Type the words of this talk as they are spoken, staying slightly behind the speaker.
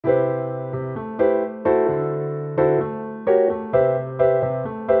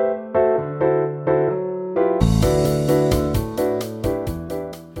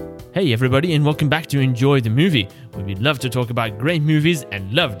Hey everybody, and welcome back to Enjoy the Movie, where we love to talk about great movies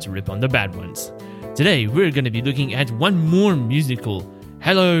and love to rip on the bad ones. Today we're going to be looking at one more musical,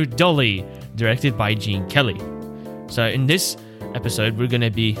 Hello, Dolly, directed by Gene Kelly. So in this episode we're going to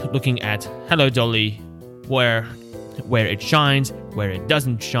be looking at Hello, Dolly, where it shines, where it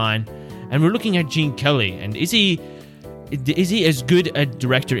doesn't shine, and we're looking at Gene Kelly, and is he as good a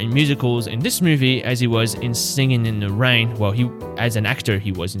director in musicals in this movie as he was in Singing in the Rain? Well, as an actor,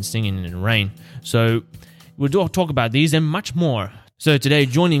 he was in Singing in the Rain. So we'll talk about these and much more. So today,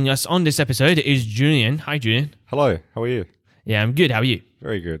 joining us on this episode is Julian. Hi, Julian. Hello. How are you? Yeah, I'm good. How are you?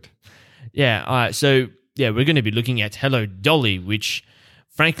 Very good. Yeah. All right. So we're going to be looking at Hello, Dolly, which,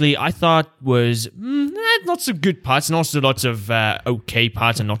 frankly, I thought was not so good parts, and also lots of okay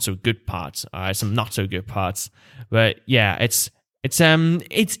parts and not so good parts. Some not so good parts. But yeah, it's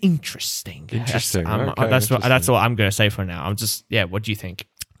interesting. Interesting. That's all I'm going to say for now. What do you think?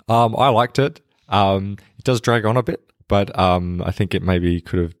 I liked it. It does drag on a bit, but I think it maybe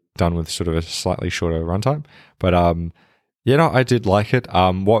could have done with sort of a slightly shorter runtime. But I did like it.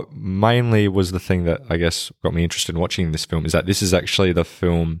 What mainly was the thing that I guess got me interested in watching this film is that this is actually the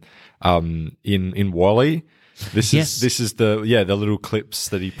film in WALL-E. This is the little clips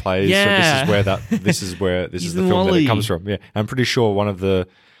that he plays. Yeah. So this is the film that it comes from. Yeah, I'm pretty sure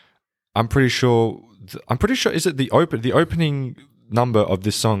is it the opening number of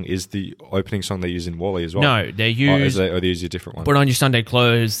this song is the opening song they use in WALL-E as well. No, they use they use a different one. Put On Your Sunday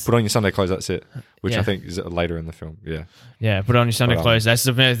Clothes. Put On Your Sunday Clothes. That's it. Which I think is later in the film. Yeah. Yeah. Put On Your Sunday Clothes. That's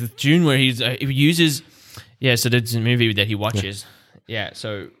the tune where he uses. Yeah. So that's a movie that he watches. Yeah.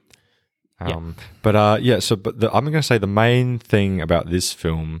 So. I'm going to say the main thing about this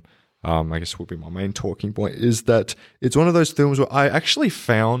film, I guess will be my main talking point, is that it's one of those films where I actually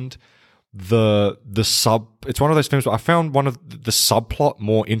found it's one of those films where I found one of the subplot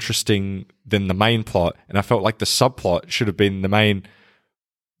more interesting than the main plot, and I felt like the subplot should have been the main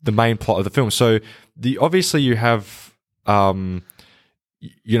plot of the film. So obviously you have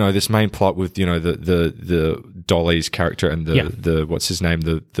this main plot with the Dolly's character and the what's his name,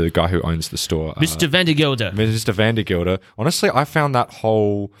 the guy who owns the store, Mr. Vandergilder. Mr. Vandergilder. Honestly, I found that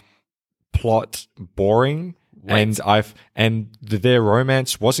whole plot boring. Right. And their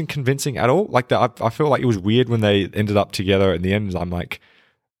romance wasn't convincing at all. Like I feel like it was weird when they ended up together in the end. I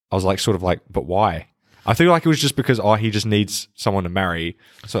was sort of like, but why? I feel like it was just because he just needs someone to marry,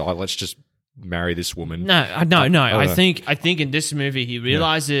 so let's just marry this woman. No. I think in this movie he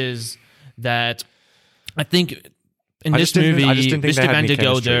realizes that. I think in this movie,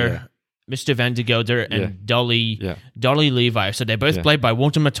 Mr. Vandergilder and Dolly Levi. So they're both played by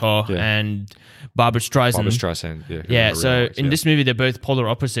Walter Matthau and Barbara Streisand. Yeah. So in this movie, they're both polar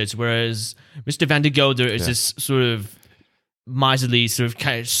opposites. Whereas Mr. Vandergilder is this sort of miserly, sort of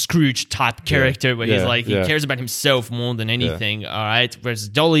kind of Scrooge type character where he cares about himself more than anything. All right. Whereas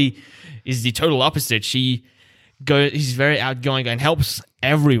Dolly is the total opposite. She's very outgoing and helps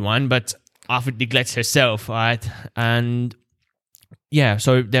everyone, but often neglects herself. All right. And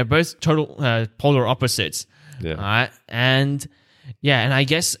so they're both total polar opposites. Yeah. All right. And I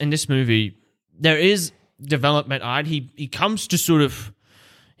guess in this movie there is development. All right. He comes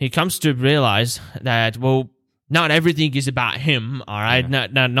to realize that not everything is about him. All right.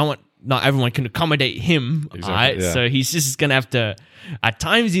 Not everyone can accommodate him. Exactly, all right. Yeah. So he's just gonna have to. At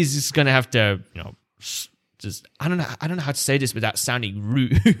times, he's just gonna have to. Just I don't know how to say this without sounding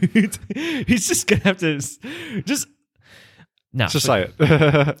rude. He's just gonna have to just. No, just say it.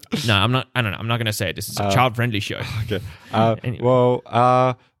 No, I'm not. I don't know. I'm not going to say it. This is a child-friendly show. Okay. Anyway. Well,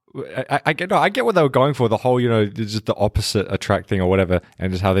 I get what they were going for. The whole, just the opposite attract thing or whatever,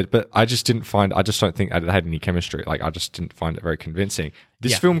 and just how they. But I just don't think it had any chemistry. Like I just didn't find it very convincing.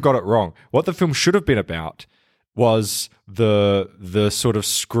 This film got it wrong. What the film should have been about was the sort of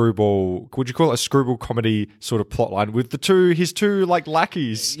screwball, would you call it a screwball comedy sort of plotline with his two like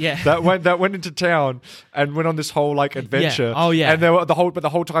lackeys that went into town and went on this whole like adventure. And they were the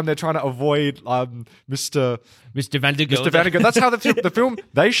whole time they're trying to avoid Mr. Vandergilder. That's how the film.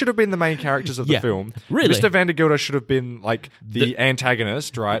 They should have been the main characters of the film. Really, Mr. Vandergilder should have been like the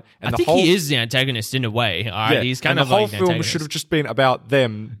antagonist, right? And I think he is the antagonist in a way. All right, he's kind of the whole like film should have just been about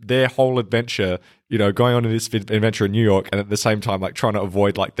them, their whole adventure. Going on in this adventure in New York, and at the same time, like trying to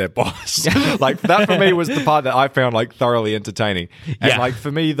avoid like their boss. Like that for me was the part that I found like thoroughly entertaining. And like for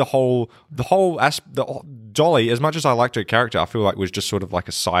me, the whole Dolly, as much as I liked her character, I feel like was just sort of like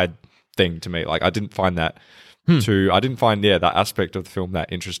a side thing to me. Like I didn't find that that aspect of the film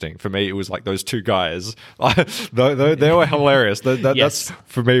that interesting. For me, it was like those two guys. They were hilarious. That's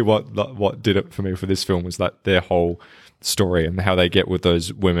for me what did it for me for this film was that their whole story and how they get with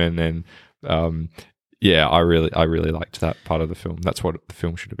those women. And I really liked that part of the film. That's what the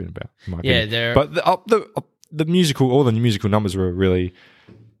film should have been about, in my opinion. But the musical, all the musical numbers were really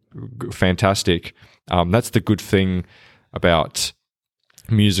fantastic. That's the good thing about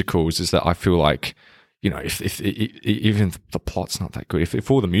musicals, is that I feel like, if even the plot's not that good,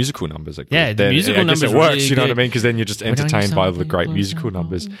 if all the musical numbers are good, the musical numbers it works. Really you know what I mean? Because then you're just entertained by the great musical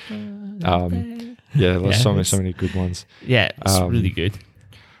numbers. There's so many good ones. Yeah, it's really good.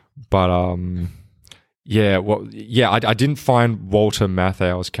 But I didn't find Walter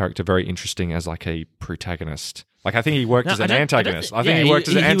Matthau's character very interesting as like a protagonist. Like, I think he worked as an antagonist. I think he worked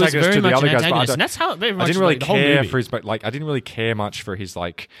as an antagonist to the other guys. But and that's how very much I didn't really care for his, but like I didn't really care much for his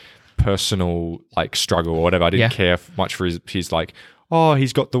like personal like struggle or whatever. I didn't care much for his like, oh,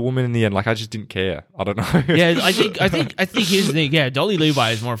 he's got the woman in the end. Like, I just didn't care. I don't know. I think here's the thing. Yeah, Dolly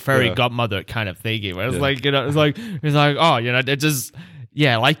Levi is more fairy godmother kind of thingy. Where it's like, it's like oh, it just.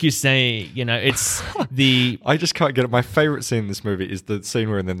 Yeah, like you say, it's the... I just can't get it. My favourite scene in this movie is the scene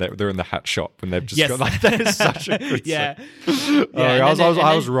where they're in the hat shop and they've just got like, that is such a good scene. I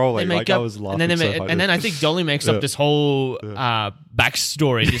was rolling. I was laughing so hard. And then I think Dolly makes up this whole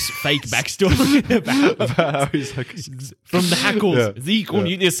backstory, this fake backstory about he's like, from the Hackles, the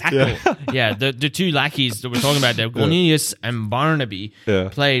Cornelius Hackle. Yeah, the two lackeys that we're talking about, they're Cornelius and Barnaby,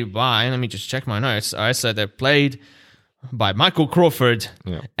 played by... Let me just check my notes. I said they're played... by Michael Crawford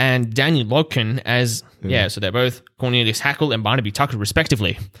and Daniel Loken as so they're both Cornelius Hackle and Barnaby Tucker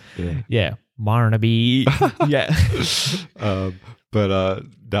respectively. Barnaby. But I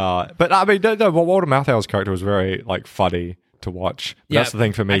mean, Walter Matthau's character was very like funny to watch. But that's the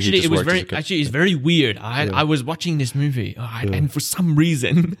thing for me. Actually, it's very weird. I was watching this movie and for some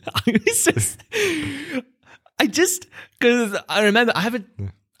reason because I remember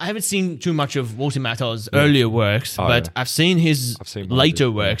I haven't seen too much of Walter Matthau's earlier works, but I've seen his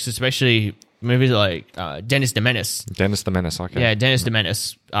later works, especially movies like Dennis the Menace. Dennis the Menace, okay. Yeah, Dennis the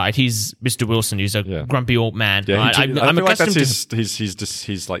Menace. He's Mr. Wilson. He's a grumpy old man. Yeah, I feel like that's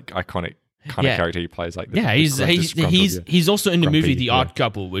his like iconic kind of character he plays. Like he's also in the movie The Odd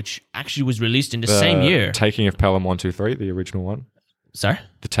Couple, which actually was released in the same year. Taking of Pelham 123, the original one. Sorry?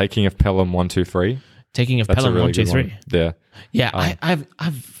 The Taking of Pelham 123. Taking of Pelham 123. Yeah. Yeah,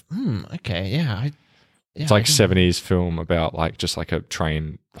 it's like 70s film about like just like a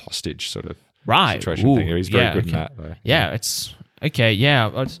train hostage sort of situation thing. He's very good in that though. Yeah, it's okay.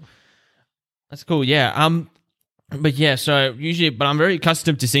 Yeah, that's cool. Yeah. But I'm very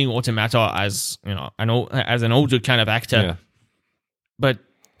accustomed to seeing Walter Matthau as as an older kind of actor. Yeah. But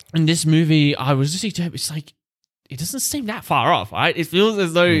in this movie, I was listening to him. It's like, it doesn't seem that far off, right? It feels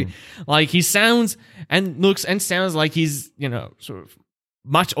as though like he sounds and looks and sounds like he's, sort of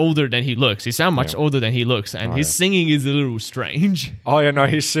much older than he looks. He sounds much older than he looks, and his singing is a little strange. Oh, yeah, no,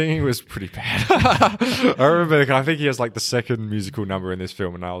 his singing was pretty bad. I remember, I think he has like the second musical number in this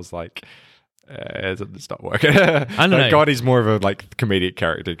film, and I was like, it's not working. I don't know. God, he's more of a like comedic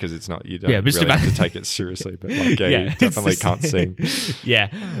character because it's not, you don't really have to take it seriously, but like, he definitely can't sing. Yeah,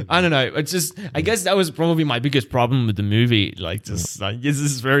 I don't know. It's just, I guess that was probably my biggest problem with the movie. Like, just like, this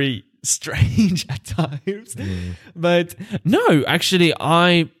is very strange at times. But no, actually,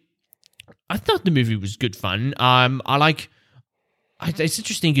 I thought the movie was good fun. It's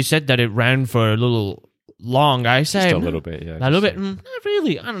interesting you said that it ran for a little long. I say just a little bit, yeah. A little bit. Not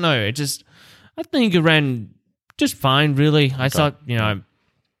really. I don't know. I think it ran just fine, really. I thought, I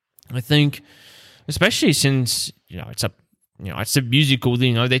think, especially since, it's a musical,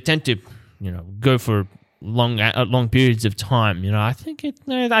 they tend to, go for long periods of time. I think it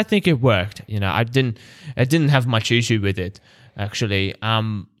worked. I didn't have much issue with it, actually.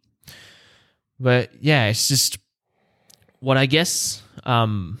 But yeah, it's just what I guess.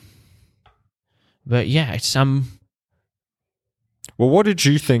 But yeah, it's Well, what did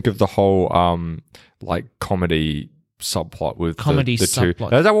you think of the whole like comedy subplot with the two?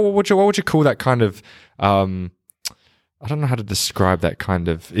 What would you call that kind of? I don't know how to describe that kind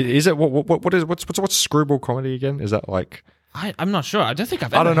of. Is it what's screwball comedy again? Is that like? I'm not sure. I don't think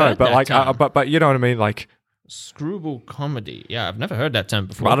I've ever. I don't know, heard but that like, term. but you know what I mean, like. Screwball comedy. Yeah, I've never heard that term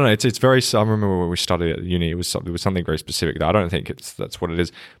before. I don't know. It's very. I remember when we studied at uni, it was something very specific. That I don't think that's what it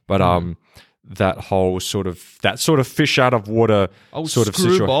is. But that whole sort of fish out of water sort of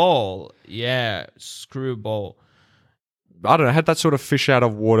situation. Screwball. Yeah, screwball. I don't know. Had that sort of fish out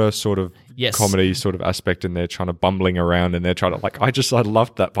of water sort of comedy sort of aspect in there, trying to bumbling around and they're trying to like. I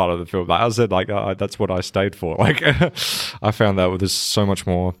loved that part of the film. Like I said, like that's what I stayed for. Like I found that there's so much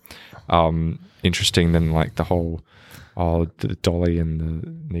more interesting than like the whole Dolly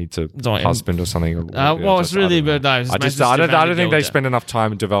and needs a husband or something. It's really but no, I don't think they spend enough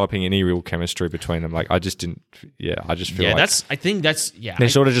time developing any real chemistry between them. Like I just didn't. Yeah, I just feel like they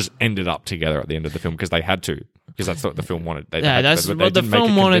sort of just ended up together at the end of the film because they had to, because that's what the film wanted. The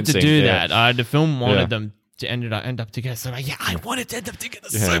film wanted to do that. The film wanted them to end up together. So I wanted to end up together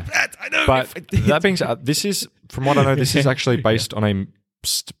so bad. I know. But that being said, this is, from what I know, this is actually based on a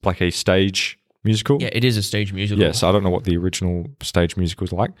stage musical. Yeah, it is a stage musical. Yeah, so I don't know what the original stage musical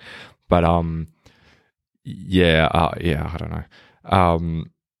was like, but I don't know.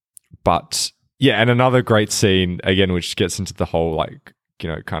 But yeah, and another great scene again, which gets into the whole like, you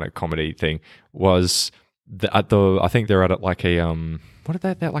know, kind of comedy thing, was I think they're at like a what are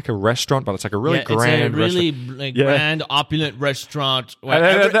they? They're like a restaurant, but it's like a really grand, grand, opulent restaurant. Where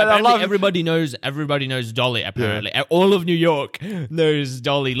everybody knows Dolly. Apparently, all of New York knows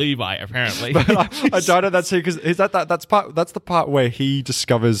Dolly Levi. Apparently, but I don't know that scene because that's the part where he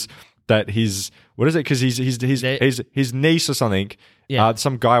discovers that his his niece or something. Yeah.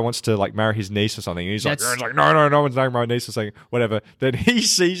 Some guy wants to like marry his niece or something. And he's like, no one's marrying my niece or something, whatever. Then he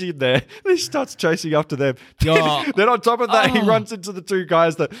sees him there. And he starts chasing after them. Then on top of that, he runs into the two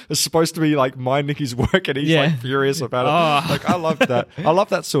guys that are supposed to be like minding his work, and he's like furious about it. Like I love that. I love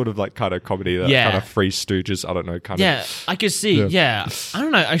that sort of like kind of comedy, that kind of Three Stooges. I don't know, kind of. Yeah, I could see. Yeah. I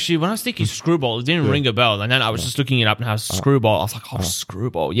don't know. Actually, when I was thinking Screwball, it didn't ring a bell. And then I was just looking it up and I was Screwball. I was like,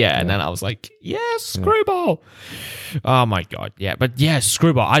 Screwball. Yeah. And then I was like, Screwball. Oh my God. Yeah. But yeah,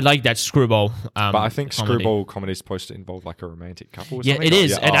 Screwball. I like that Screwball. But I think Screwball comedy is supposed to involve like a romantic couple or something. It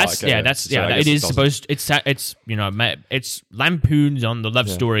is. It is supposed. It's you know, it's lampoons on the love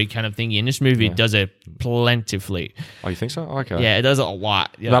story kind of thing. In this movie, it does it plentifully. Oh, you think so? Okay. Yeah, it does it a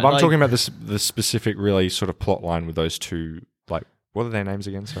lot. No, but I'm talking about the specific really sort of plot line with those two, like, what are their names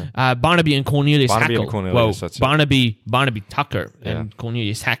again? Sorry. Barnaby and Cornelius Hackle. That's Barnaby Tucker and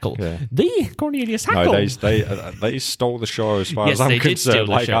Cornelius Hackle. Yeah. The Cornelius Hackle. No, they stole the show as far as I'm concerned.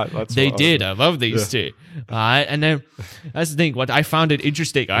 They did. I love these two. And then that's the thing. What I found it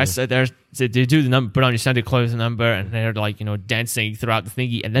interesting. I said they do the number, put on your Santa Claus number, and they're like, you know, dancing throughout the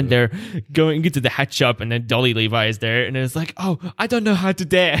thingy, and then they're going into the hat shop, and then Dolly Levi is there, and it's like, oh, I don't know how to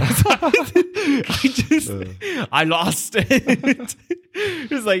dance. I lost it.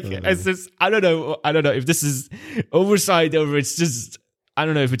 It's like, it's just, I don't know if this is oversight or it's just, I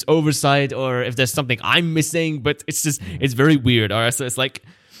don't know if it's oversight or if there's something I'm missing, but it's just, it's very weird. All right, so it's like,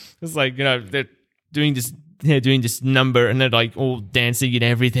 you know, they're doing this number and they're like all dancing and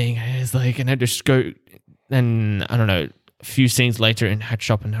everything. It's like, and then just go, and I don't know, a few scenes later in hat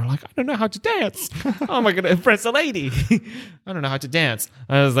shop, and they're like, I don't know how to dance. How am I going to impress a lady? I don't know how to dance.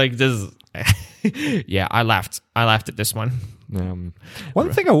 I was like, this is, yeah, I laughed at this one.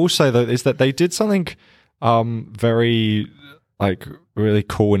 One thing I will say though is that they did something very like really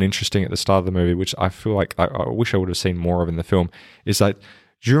cool and interesting at the start of the movie, which I feel like I wish I would have seen more of in the film. Is that,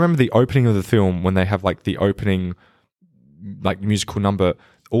 do you remember the opening of the film when they have like the opening like musical number?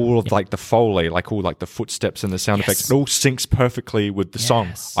 All of like the Foley, like all like the footsteps and the sound effects, it all syncs perfectly with the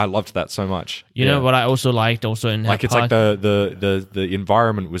song. I loved that so much. You know what I also liked in like it's like the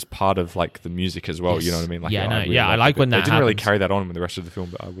environment was part of like the music as well. You know what I mean? Like, I like when that they didn't really carry that on with the rest of the film,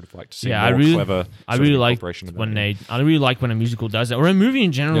 but I would have liked to see more clever. I really like when a musical does that, or a movie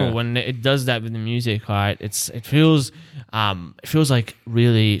in general when it does that with the music. Right? It feels like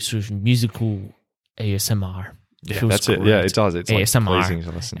really sort of musical ASMR. Yeah, that's great. It. Yeah, it does. It's ASMR. Like pleasing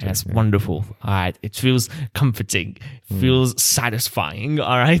to listen to. It's wonderful. All right. It feels comforting. Feels satisfying.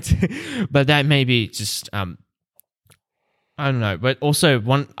 All right. But that may be just, I don't know. But also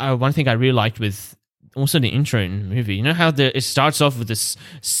one thing I really liked with also the intro in the movie, you know how it starts off with this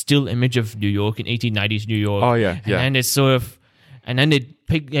still image of New York in 1890s New York. Oh, yeah. And then it's sort of, and then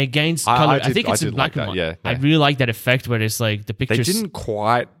it gains color. I think it's in black and white. Yeah. I really like that effect where it's like the pictures. They didn't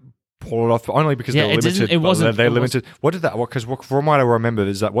quite pull it off only because they're limited. It wasn't. They're limited. What did that? Because from what I remember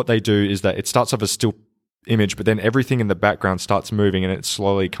is that what they do is that it starts off as still image, but then everything in the background starts moving and it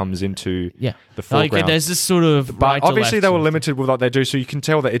slowly comes into the foreground. Like there's this sort of but obviously they were limited with what they do, so you can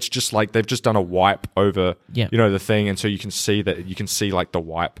tell that it's just like they've just done a wipe over you know, the thing, and so you can see like the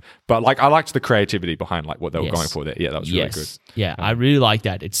wipe. But like I liked the creativity behind like what they were going for there. Yeah, that was really good. Yeah, I really like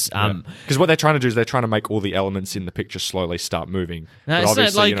that. It's because what they're trying to do is they're trying to make all the elements in the picture slowly start moving. But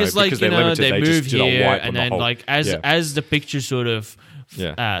obviously, because they're limited, they move here, and then like as the picture sort of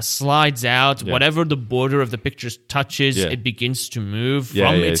slides out, whatever the border of the picture touches, it begins to move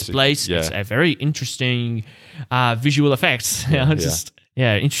from its place. It's a very interesting visual effects.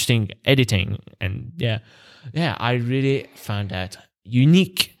 Interesting editing, and I really found that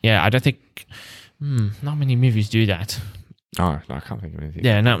unique. I don't think Not many movies do that. Oh, no, I can't think of anything.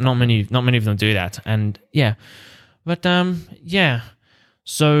 Yeah, not many of them do that. And yeah. But yeah.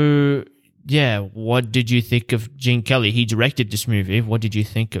 So yeah, what did you think of Gene Kelly? He directed this movie. What did you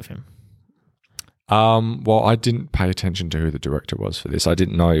think of him? Well, I didn't pay attention to who the director was for this. I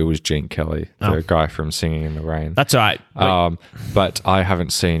didn't know it was Gene Kelly, the guy from Singing in the Rain. That's all right. But I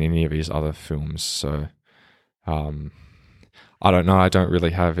haven't seen any of his other films, so I don't know. I don't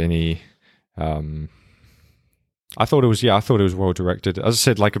really have any. I thought it was well directed. As I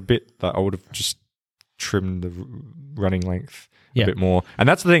said, like a bit that I would have just trimmed the running length a bit more. And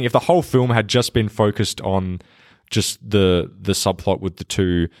that's the thing. If the whole film had just been focused on just the subplot with the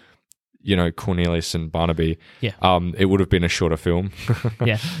two, Cornelius and Barnaby, it would have been a shorter film.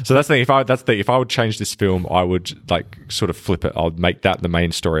 Yeah. So that's the thing. If I would change this film, I would like sort of flip it. I'd make that the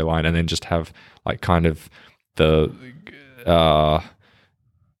main storyline, and then just have like kind of the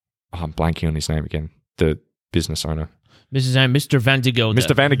I'm blanking on his name again. The business owner. Mr. Van der Gilde.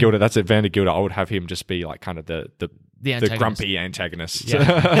 Mr. Van der Gilde, that's it, Van der Gilde. I would have him just be like kind of the grumpy antagonist.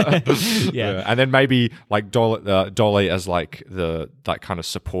 Yeah. Yeah. And then maybe like Dolly as like that kind of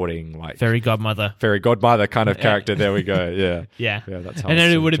supporting like fairy godmother kind of character. There we go. Yeah. Yeah. That's how. And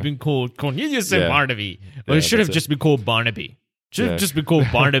then it would have been called Cornelius and Barnaby. Well, it should have just been called Barnaby. Should have just been called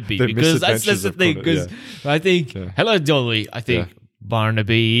Barnaby because that's the thing. Because I think hello Dolly. I think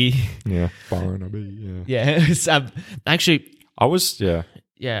Barnaby. Yeah, Barnaby. Yeah. Actually, I was.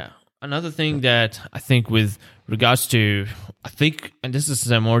 Yeah. Another thing that I think with regards to, and this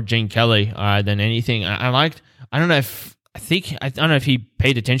is more Gene Kelly than anything. I liked. I don't know if he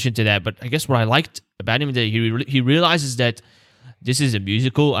paid attention to that, but I guess what I liked about him is that he realizes that this is a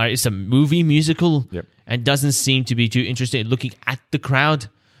musical. It's a movie musical, and doesn't seem to be too interested in looking at the crowd.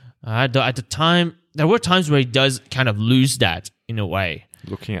 At the time, there were times where he does kind of lose that in a way.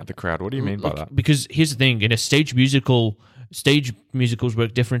 Looking at the crowd. What do you mean by that? Because here's the thing: in a stage musicals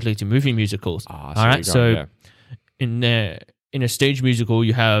work differently to movie musicals. All right, so in a stage musical,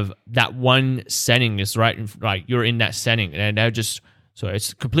 you have that one setting is right. You're in that setting, and so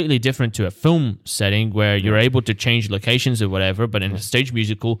it's completely different to a film setting where you're able to change locations or whatever. But in a stage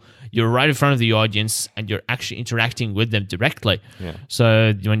musical, you're right in front of the audience and you're actually interacting with them directly. Yeah.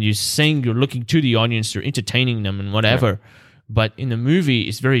 So when you sing, you're looking to the audience, you're entertaining them and whatever. Yeah. But in the movie,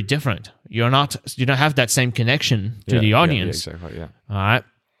 it's very different. You don't have that same connection to the audience. Yeah, exactly. Yeah. All right.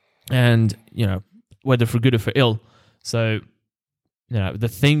 And, whether for good or for ill. So, the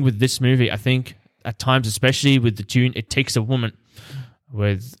thing with this movie, I think at times, especially with the tune, it takes a woman.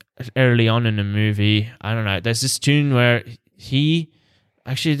 With early on in the movie, I don't know, there's this tune where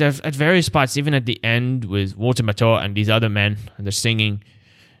there's at various parts, even at the end with Walter Matthau and these other men, and they're singing,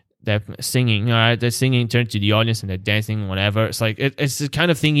 all right, they're singing, turn to the audience and they're dancing, whatever. It's like, it's the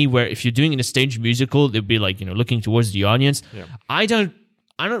kind of thingy where if you're doing it in a stage musical, they'd be like, looking towards the audience. Yeah. I don't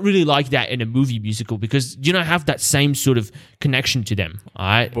really like that in a movie musical because you don't have that same sort of connection to them, all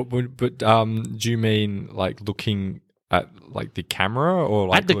right? But do you mean like looking at like the camera or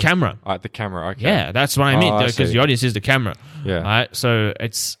like at the camera? At the camera, okay. Yeah, that's what I mean because the audience is the camera. Yeah. All right, so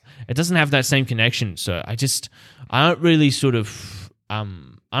it doesn't have that same connection. So I don't really sort of I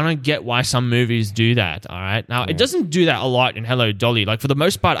don't get why some movies do that. All right, now it doesn't do that a lot in Hello Dolly. Like for the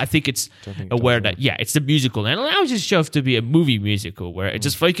most part, I think it's aware that it's a musical and allows itself to be a movie musical where it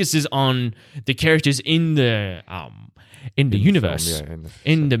just focuses on the characters in the universe,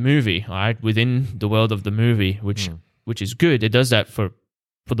 in the movie, all right, within the world of the movie, which is good. It does that for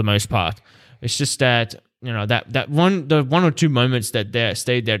the most part. It's just that the one or two moments that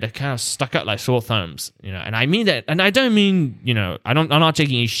stayed there that kind of stuck out like sore thumbs, and I mean that, and I don't mean I'm not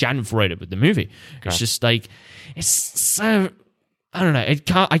taking any schadenfreude with the movie. Okay. It's just like it's so I don't know.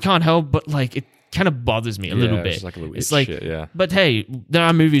 I can't help but like it kind of bothers me a little bit. It's like a little shit, but hey, there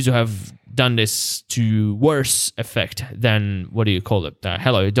are movies who have done this to worse effect than what do you call it?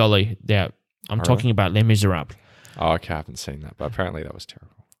 Hello Dolly. I'm talking about Les Miserables. Oh, okay, I haven't seen that, but apparently that was terrible.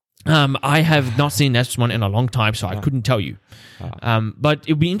 I have not seen this one in a long time, so I couldn't tell you. But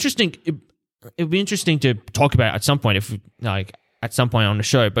it'd be interesting. It'd be interesting to talk about at some point, at some point on the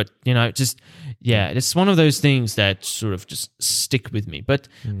show. But it's one of those things that sort of just stick with me. But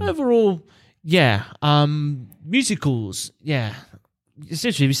overall, musicals,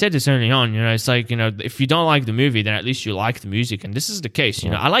 essentially, we said this early on, it's like, if you don't like the movie, then at least you like the music. And this is the case,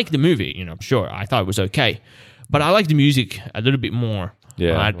 I like the movie, sure, I thought it was okay. But I like the music a little bit more.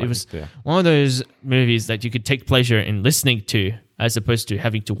 Yeah. It was one of those movies that you could take pleasure in listening to as opposed to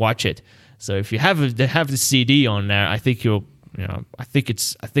having to watch it. So if you have the CD on there, I think I think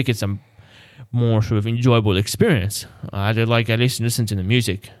it's a more sort of enjoyable experience. I'd like at least listen to the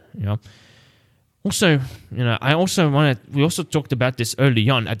music, also, we also talked about this early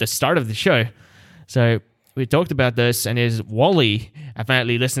on at the start of the show. So we talked about this, and is Wally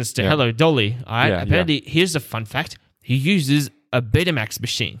apparently listens to Hello Dolly. All right. Apparently, here's a fun fact: he uses a Betamax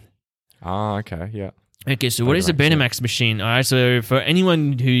machine. Ah, okay, yeah. Okay, so what is a Betamax machine? All right, so for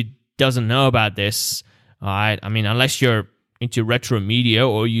anyone who doesn't know about this, all right, I mean, unless you're into retro media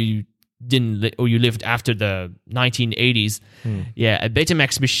or you lived after the 1980s, a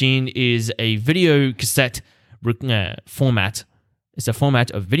Betamax machine is a video cassette format. It's a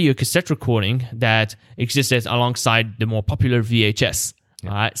format of video cassette recording that existed alongside the more popular VHS. Yeah.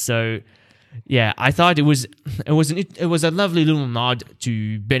 All right, so I thought it was a lovely little nod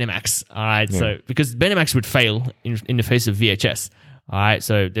to Betamax. All right, so because Betamax would fail in the face of VHS. All right,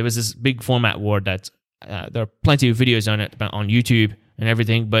 so there was this big format war that there are plenty of videos on it on YouTube and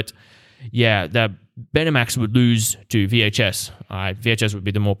everything, but the Betamax would lose to VHS. All right, VHS would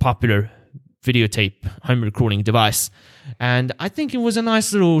be the more popular videotape home recording device, and I think it was a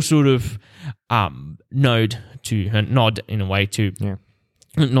nice little sort of nod in a way to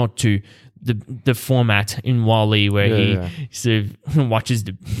nod to the format in Wall-E where he sort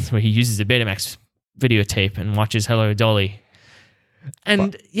of where he uses the Betamax videotape and watches Hello Dolly.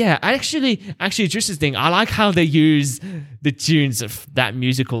 And actually, just this thing, I like how they use the tunes of that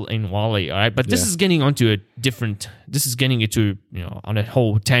musical in Wall-E, all right? But this is getting onto this is getting into, on a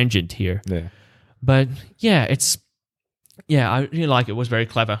whole tangent here. Yeah. But I really like it. It was very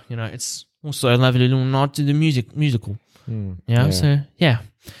clever. It's also a lovely little nod to the musical. So,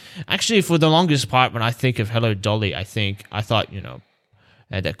 Actually, for the longest part, when I think of Hello Dolly, I thought,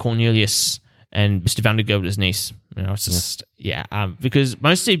 that Cornelius and Mr. Van der Gelder's niece. It's just because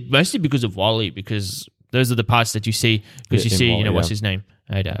mostly because of Wall-E, because those are the parts that you see, because you see Wall-E, what's his name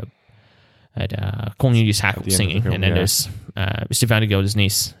at Cornelius Hackle singing, film, and then there's Mr. Van der Gelder's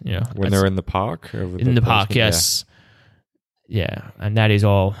niece. When they're in the park. In the park, yes, and that is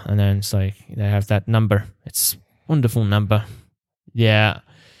all. And then it's like they have that number. It's a wonderful number. Yeah,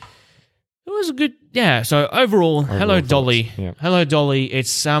 it was a good. Yeah, so overall Hello Dolly. Yeah. Hello Dolly.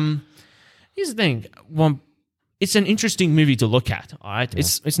 It's here's the thing. It's an interesting movie to look at. All right,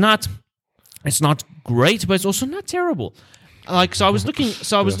 it's not great, but it's also not terrible. Like, so I was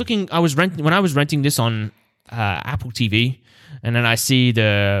looking. I was renting this on Apple TV, and then I see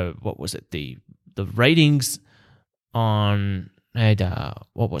the ratings on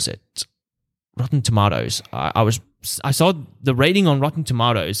Rotten Tomatoes. I saw the rating on Rotten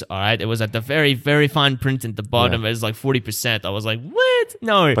Tomatoes. All right, it was at the very, very fine print at the bottom. It was like 40%. I was like, what?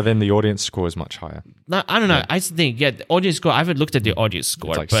 No. But then the audience score is much higher. No, I don't know. I think the audience score. I haven't looked at the audience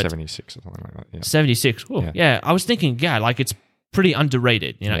score. It's like 76 or something like that. Yeah. 76. Oh, yeah. I was thinking, like it's pretty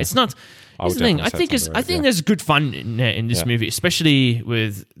underrated. It's not. Here's the thing. I think there's good fun in this movie, especially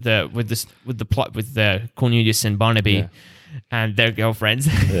with the plot with the Cornelius and Barnaby and their girlfriends.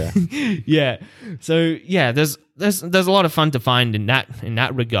 So there's a lot of fun to find in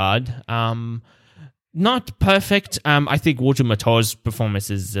that regard. Not perfect. I think Walter Matthau's performance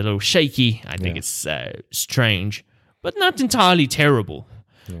is a little shaky. I think it's strange, but not entirely terrible.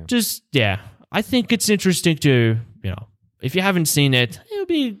 I think it's interesting to, if you haven't seen it, it'll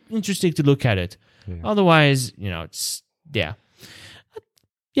be interesting to look at it. Otherwise, it's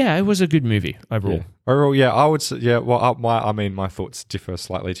it was a good movie overall. Overall, I would say, well, my thoughts differ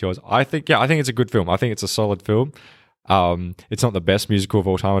slightly to yours. I think it's a good film. I think it's a solid film. It's not the best musical of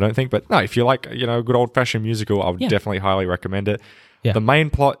all time, I don't think, but no, if you like, a good old-fashioned musical, I would definitely highly recommend it. The main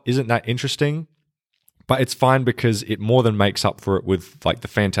plot isn't that interesting, but it's fine because it more than makes up for it with like the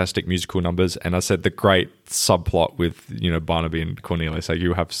fantastic musical numbers, and I said the great subplot with Barnaby and Cornelius. So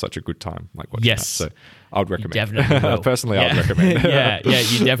you have such a good time like watching that. So I would recommend. You definitely will. Personally, I would recommend.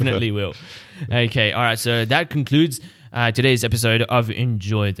 You definitely will. Okay, all right. So that concludes today's episode of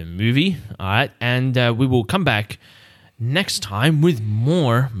Enjoy the Movie. All right, and we will come back next time with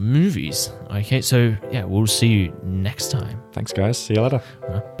more movies. Okay, so we'll see you next time. Thanks, guys. See you later.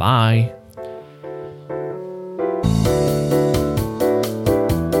 Bye.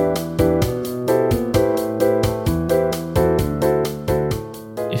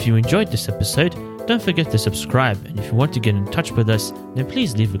 If you enjoyed this episode, don't forget to subscribe, and if you want to get in touch with us, then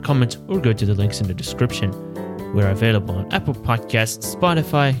please leave a comment or go to the links in the description. We're available on Apple Podcasts,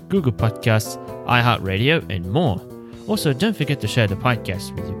 Spotify, Google Podcasts, iHeartRadio, and more. Also, don't forget to share the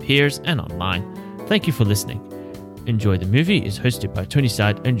podcast with your peers and online. Thank you for listening. Enjoy the Movie is hosted by Tony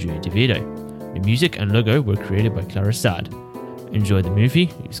Saad and Julie DeVito. The music and logo were created by Clara Saad. Enjoy the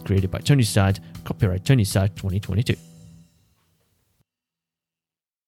Movie is created by Tony Saad, copyright Tony Saad 2022.